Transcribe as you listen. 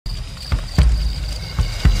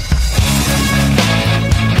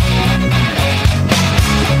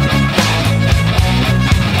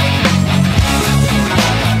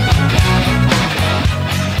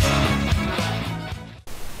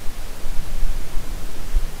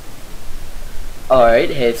Alright,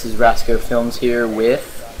 hey, this is Rasco Films here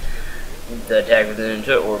with the Attack of the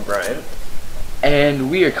Ninja, or Brian.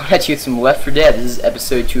 And we are coming at you with some Left 4 Dead. This is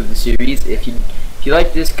episode 2 of the series. If you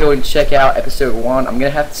like this, go and check out episode 1. I'm gonna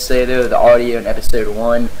have to say though, the audio in episode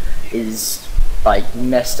 1 is like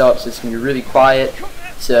messed up, so it's gonna be really quiet.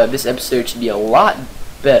 So this episode should be a lot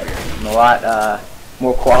better and a lot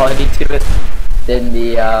more quality to it than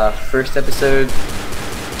the first episode.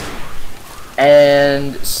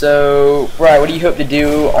 And so, Brian, what do you hope to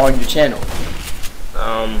do on your channel?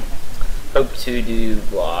 Hope to do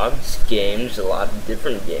vlogs, games, a lot of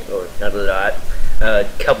different games, or not a lot, a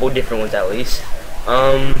couple different ones at least.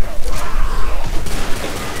 I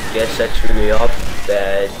guess that's really all.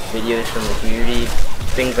 Bad videos from the community,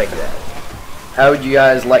 things like that. How would you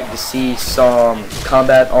guys like to see some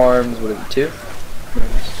combat arms? What is it, 2?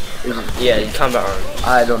 Yeah, combat arms.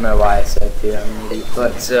 I don't know why I said 2. I'm an idiot,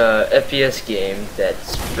 but it's a FPS game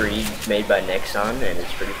that's free, made by Nexon, and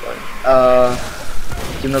it's pretty fun.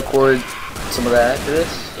 You can record some of that after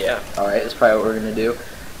this? Yeah. Alright, that's probably what we're gonna do.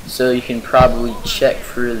 So you can probably check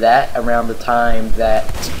for that around the time that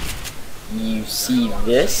you see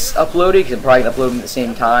this uploaded, because I'm probably gonna upload them at the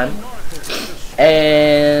same time.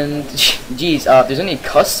 And geez, if there's any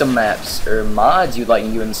custom maps or mods you'd like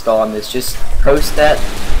me to install on this, just post that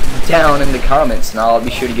down in the comments and I'll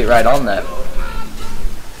be sure to get right on that.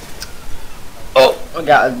 Oh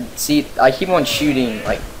god, see, I keep on shooting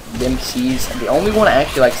like the NPCs. The only one I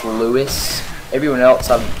actually likes Lewis. Everyone else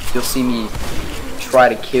you'll see me try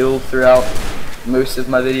to kill throughout most of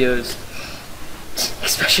my videos.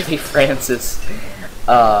 Especially Francis.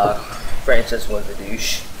 Francis was a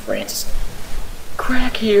douche. Francis.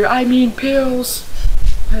 Crack here, I mean pills.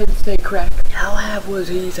 I didn't say crack. How have was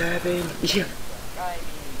he's having? Yeah.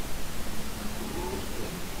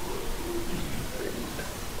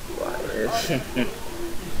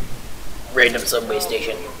 Random subway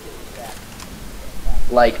station.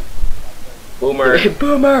 Like Boomer. Hey,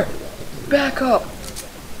 Boomer! Back up!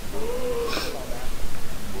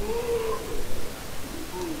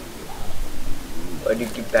 Why do you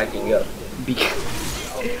keep backing up?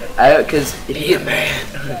 Because Be a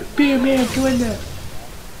man. Be a man, go in there.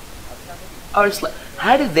 I was like,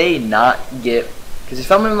 how do they not get? Because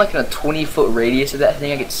if I'm in like in a 20-foot radius of that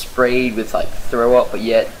thing, I get sprayed with like throw up, but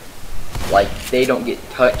yet like they don't get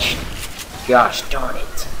touched. Gosh darn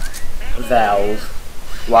it, Valve,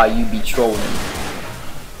 why you be trolling?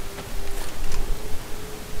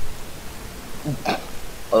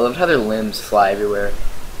 I love how their limbs fly everywhere.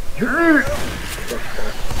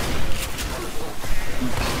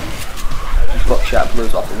 Buckshot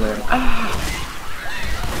blows off the limb. Ah.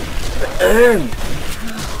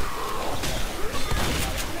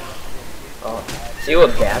 See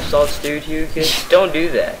what bath salts do to you, kids? Don't do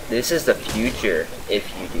that. This is the future if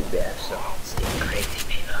you do bath salts. Get crazy,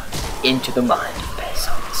 baby. Into the mind of bath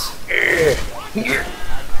salts.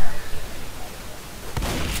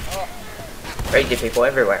 Crazy people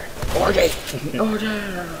everywhere. Order!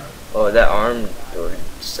 Order! Oh, that arm or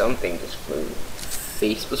something just flew.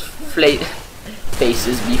 Faces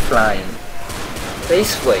be flying.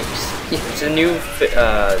 Face Flakes. It's a new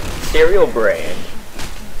cereal brand.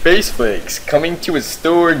 Face Flakes coming to a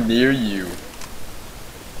store near you.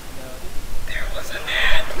 There was an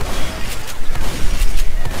ad.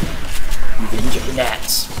 Revenge of the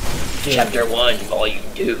Gnats. Chapter 1, Volume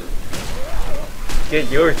 2. Get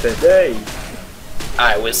yours today.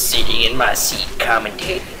 I was sitting in my seat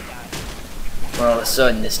commentating. All of a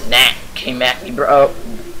sudden, this gnat came at me, bro.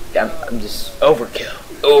 I'm just Overkill.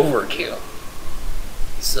 overkill.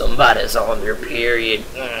 Somebody's on their period.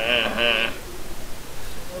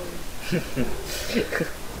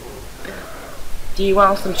 Do you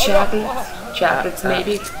want some chocolates? Chocolates,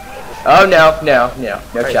 maybe? Oh no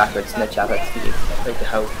chocolates, no chocolates for you. Like the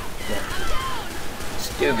hoe. Yeah.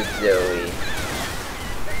 Stupid Zoe.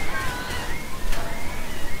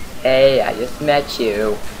 Hey, I just met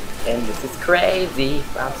you, and this is crazy.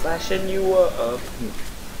 I'm flashing you up.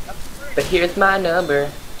 But here's my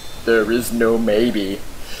number. There is no maybe.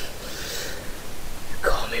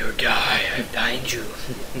 Call me or die. I find you.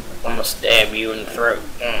 I'm gonna stab you in the throat.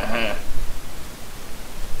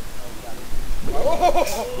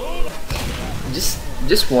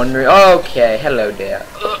 Just wondering. Oh, okay, hello there.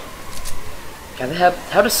 God,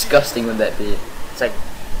 how disgusting would that be? It's like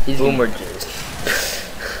Boomer juice.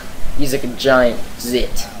 He's like a giant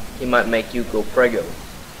zit. He might make you go prego.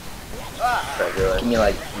 Give me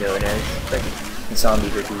like millionaires. Like zombie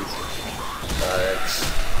cookies. That's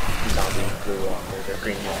zombie blue or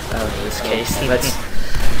green one. In this case, That's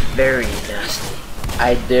very nasty.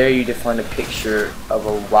 I dare you to find a picture of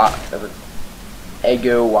an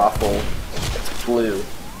Eggo waffle that's blue.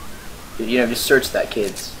 You know, just search that,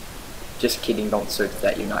 kids. Just kidding, don't search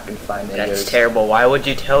that. You're not gonna find any. That's terrible. Why would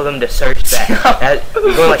you tell them to search that?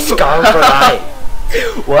 You're going like Scar for life.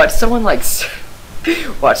 Watch someone like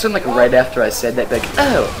right after I said that, be like,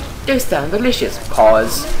 oh, those sound delicious.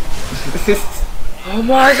 Pause. Oh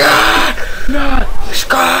my god! No!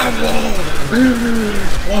 Scar!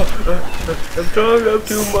 I'm throwing up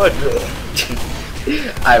too much.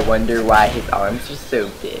 I wonder why his arms are so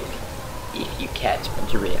big. If you catch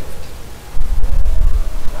a drift.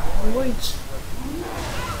 Wait.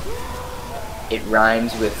 It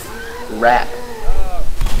rhymes with rap.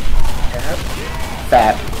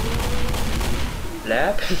 Fap.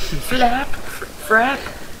 Lap? Flap. Frap.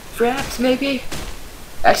 Fraps, maybe?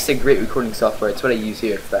 Actually, a great recording software. It's what I use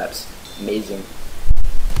here. Fraps. Amazing.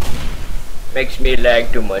 Makes me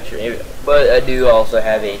lag too much. But I do also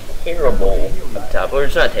have a terrible laptop. Or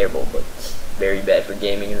it's not terrible, but it's very bad for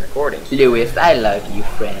gaming and recording. Lewis, I love you,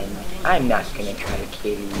 friend. I'm not gonna try to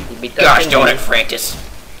kill you. Gosh, don't it, Francis.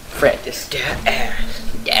 Francis.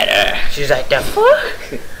 Dad. She's like, the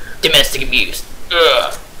fuck? Domestic abuse.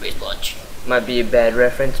 Ugh. Waste lunch. Might be a bad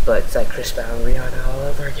reference, but it's like Chris Brown and Rihanna all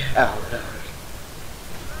over again. Oh, no.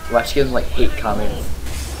 Watch, give them like hate comments.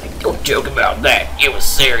 Like, don't joke about that. It was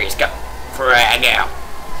serious. Got frag out.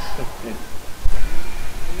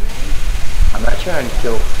 I'm not trying to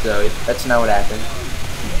kill Zoe. That's not what happened.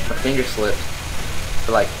 My finger slipped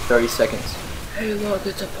for like 30 seconds. Hey, look,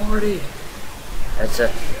 it's a party. That's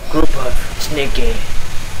a group of sneaky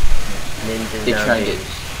ninja They're trying to get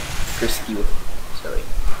zombies. frisky with Zoe.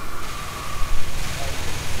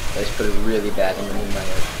 I just put a really bad image in my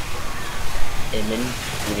head. Image?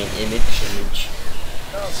 You mean image? Image.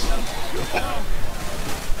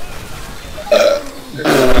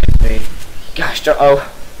 Gosh,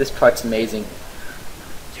 oh, this part's amazing.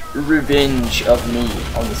 Revenge of me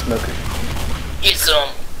on the smoker. Get some.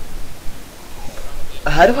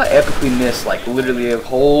 How do I epically miss like literally a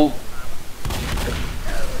whole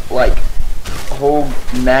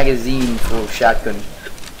magazine full of shotgun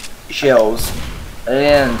shells and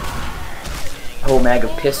then a whole mag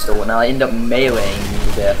of pistol, and I end up meleeing him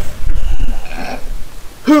to death.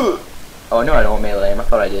 Oh no, I don't melee him. I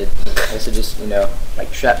thought I did. I guess I just, you know,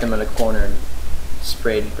 like trapped him in a corner and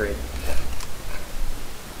sprayed and prayed.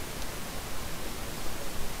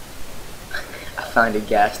 I find a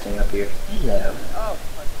gas thing up here. Hello.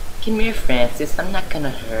 Come here, Francis. I'm not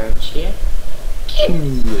gonna hurt you.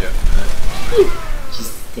 Come here.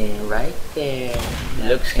 Just stand right there. It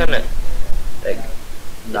looks kind of like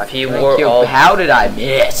if he wore all. How did I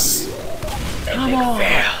miss? Come on.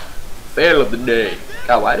 Fail of the day.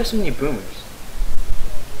 God, why are there so many boomers?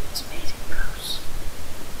 It's amazing, bros.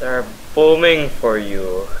 They're booming for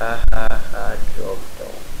you. Ha ha ha. Joke,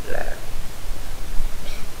 don't laugh.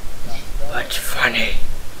 What's funny?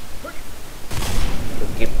 So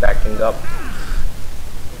keep backing up.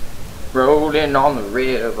 Rolling on the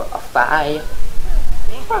river of fire.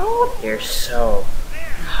 You're so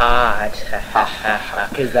hot. Ha ha ha ha.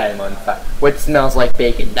 Cause I'm on fire. What smells like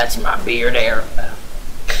bacon? That's my beard air.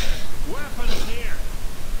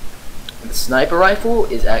 The sniper rifle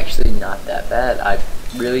is actually not that bad. I've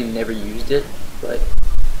really never used it, but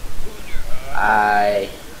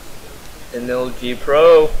MLG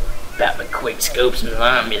Pro. got the quick scopes and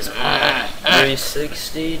zombies.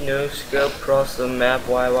 360, no scope, cross the map,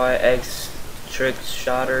 YYX, trick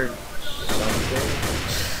shotter, something.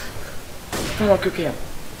 Oh, good cam.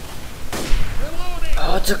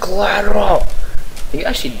 Oh, it's a collateral. I think I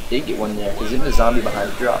actually did get one there, because in the zombie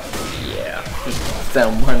behind the drop. Yeah.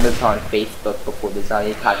 Found one that's on Facebook before the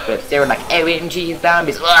zombie apocalypse. They were like, OMG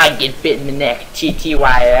zombies, oh, I get bit in the neck,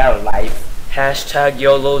 TTYL life. Hashtag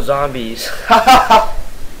YOLO zombies.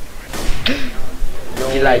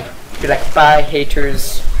 Be like, bye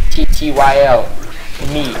haters, TTYL,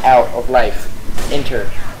 me out of life, enter,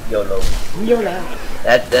 YOLO. YOLO.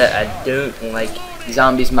 That I don't like.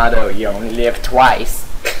 Zombies motto, you only live twice.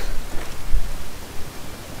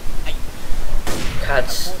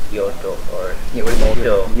 Cats YOLO or You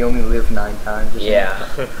only live 9 times. yeah.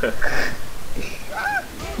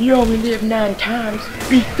 You only live 9 times.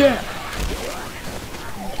 Beat that.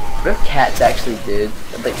 What if cats actually did?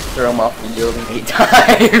 I'd like throw them off the building 8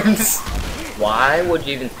 times. Why would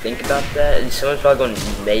you even think about that? And someone's probably going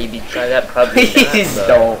to maybe try that. Probably Please not,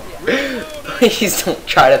 don't. Please don't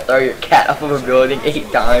try to throw your cat off of a building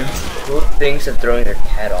 8 times. Who thinks of throwing their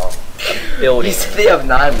cat off a building? You said they have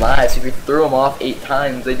 9 lives. If you threw them off 8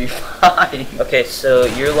 times, they'd be fine. Okay, so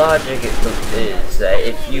your logic is that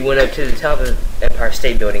if you went up to the top of the Empire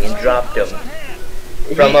State Building and dropped them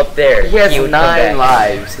from up there, he has he would 9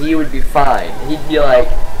 lives. He would be fine. He'd be like,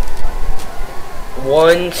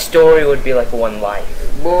 one story would be like one life.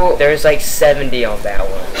 Well, There's like 70 on that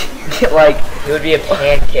one. get like It would be a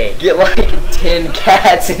pancake. get like 10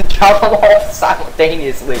 cats and drop them off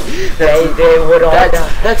simultaneously. They would all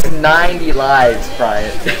die. That's 90 lives,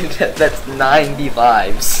 Brian. That's 90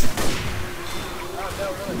 lives.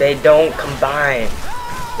 They don't combine.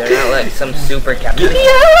 They're not like some super cat.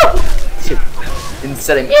 Meow!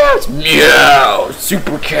 Instead of meow, it's meow,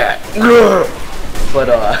 super cat. But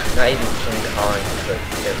Not even King Kong could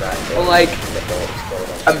survive. well, like,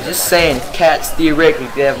 I'm just saying, cats theoretically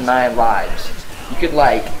they have 9 lives. You could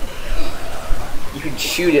like, you could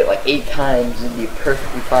shoot it like 8 times and be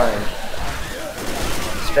perfectly fine.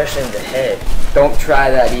 Especially in the head. Don't try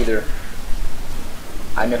that either.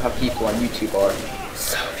 I know how people on YouTube are.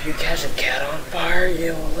 So if you catch a cat on fire,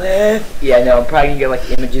 you'll live. Yeah, no, I'm probably gonna get like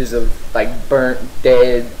images of like burnt,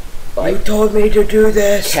 dead, like You told me to do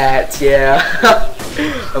this. cats. Yeah,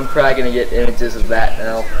 I'm probably gonna get images of that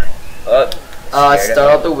now.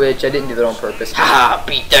 Startled the witch. I didn't do that on purpose. Haha,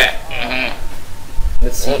 beat that.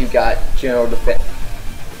 Let's see who got general defense.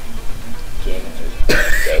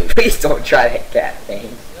 Please don't try that cat thing.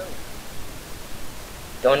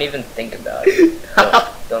 Don't even think about it.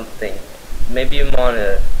 Don't think. Maybe you want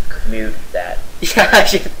to mute that. Yeah,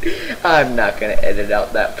 I'm not gonna edit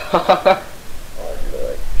out that part. Oh,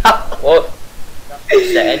 Lord. Well,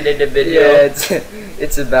 it's the end of the video. Yeah,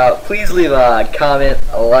 it's about. Please leave a comment,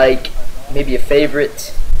 a like, maybe a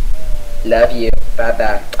favorite. Love you. Bye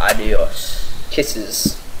bye. Adios.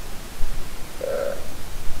 Kisses.